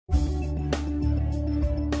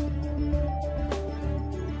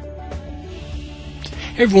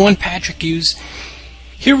Hey everyone, Patrick Hughes.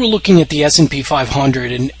 Here we're looking at the S&P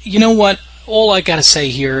 500, and you know what? All I got to say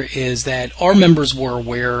here is that our members were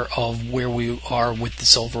aware of where we are with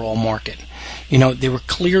this overall market. You know, they were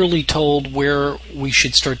clearly told where we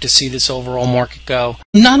should start to see this overall market go.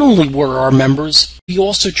 Not only were our members, we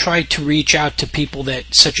also tried to reach out to people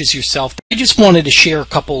that, such as yourself. I just wanted to share a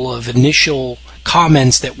couple of initial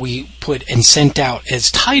comments that we put and sent out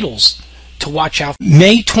as titles to watch out.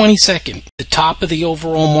 May 22nd, the top of the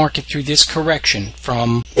overall market through this correction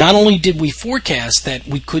from, not only did we forecast that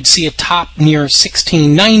we could see a top near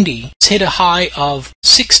 1690, it's hit a high of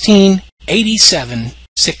 1687,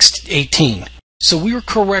 618. So we were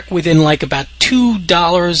correct within like about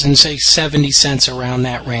 $2 and say 70 cents around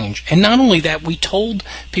that range. And not only that, we told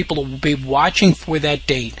people to be watching for that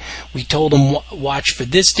date. We told them watch for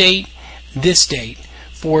this date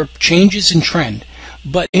for changes in trend.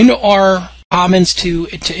 But in our comments to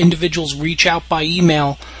individuals reach out by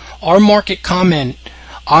email, our market comment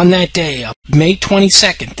on that day, May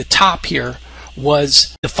 22nd, the top here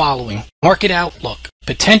was the following. Market outlook,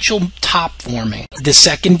 potential top forming. The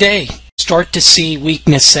second day, start to see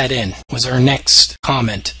weakness set in, was our next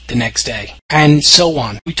comment the next day, and so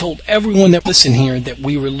on. We told everyone that listened here that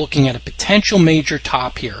we were looking at a potential major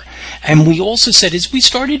top here. And we also said, as we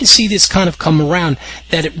started to see this kind of come around,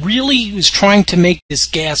 that it really was trying to make this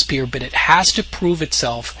gasp here, but it has to prove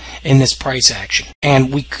itself in this price action.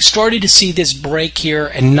 And we started to see this break here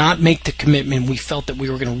and not make the commitment. We felt that we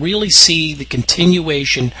were going to really see the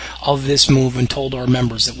continuation of this move and told our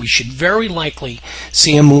members that we should very likely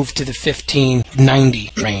see a move to the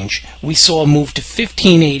 1590 range. We saw a move to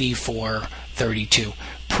 1584.32.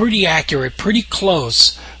 Pretty accurate, pretty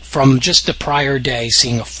close from just the prior day,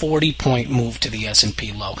 seeing a 40-point move to the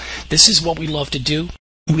S&P low. This is what we love to do.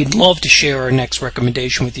 We'd love to share our next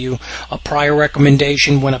recommendation with you. A prior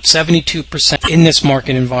recommendation went up 72% in this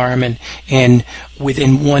market environment and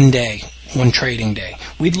within one day, one trading day.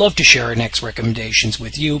 We'd love to share our next recommendations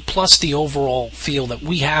with you, plus the overall feel that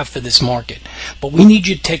we have for this market. But we need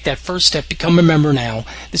you to take that first step, become a member now.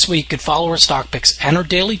 This way you could follow our stock picks and our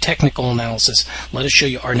daily technical analysis. Let us show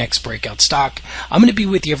you our next breakout stock. I'm going to be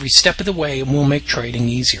with you every step of the way, and we'll make trading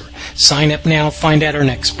easier. Sign up now, find out our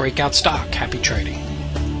next breakout stock. Happy trading.